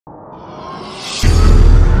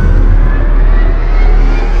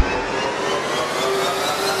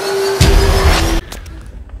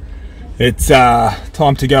It's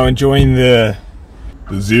time to go and join the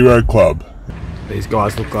Zero Club. These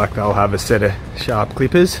guys look like they'll have a set of sharp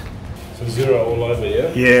clippers. So zero all over,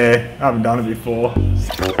 yeah? Yeah, I haven't done it before.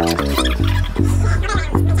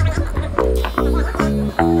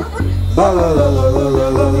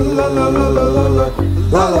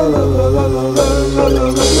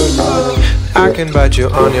 I can bet you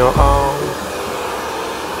on your own.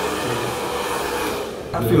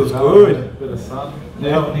 That feels good. Bit of sun.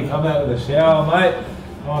 Now when you come out of the shower, mate,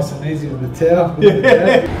 nice and easy with the towel.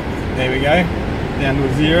 There we go, down to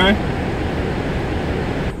a zero.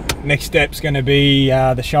 Next step's going to be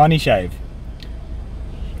the shiny shave.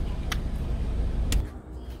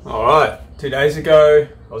 Alright, 2 days ago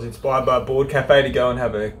I was inspired by a board cafe to go and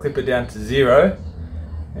have a clipper down to zero.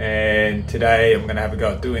 And today I'm going to have a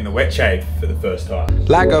go at doing the wet shave for the first time.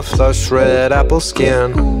 Like a flush red apple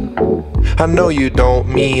skin. I know you don't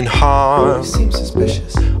mean harm. You seem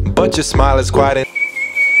suspicious, but your smile is quite a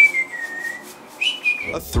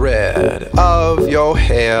thread of your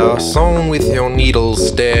hair sewn with your needle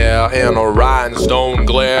stare and a rhinestone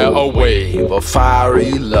glare, a wave of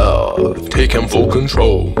fiery love taking full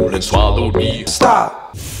control and swallowed me.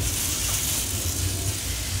 Stop.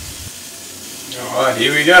 Alright,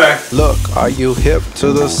 here we go. Look, are you hip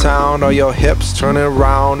to the sound? Are your hips turning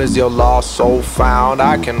round? Is your lost soul found?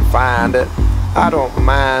 I can find it, I don't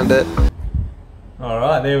mind it.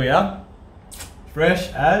 Alright, there we are.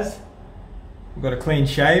 Fresh as. We've got a clean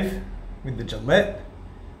shave with the Gillette.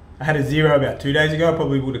 I had a zero about 2 days ago. I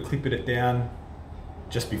probably would have clipped it down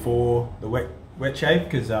just before the wet shave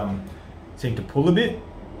because it seemed to pull a bit.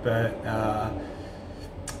 But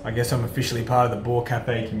I guess I'm officially part of the Boar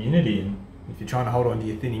Cafe community, and if you're trying to hold on to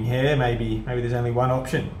your thinning hair, maybe there's only one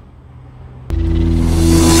option.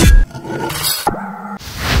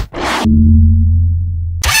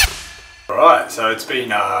 Alright, so it's been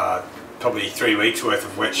probably 3 weeks worth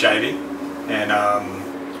of wet shaving, and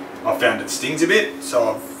I found it stings a bit,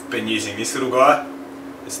 so I've been using this little guy.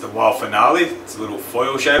 It's the Wahl Foil. It's a little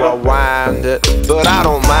foil shaver. I wind it, but I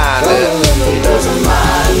don't mind it. He doesn't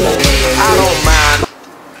mind it. I don't mind.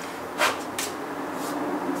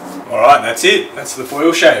 Alright, that's it. That's the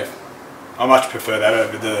foil shave. I much prefer that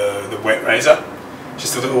over the wet razor.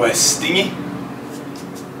 Just a little less stingy.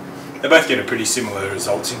 They both get a pretty similar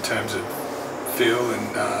results in terms of feel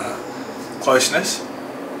and closeness.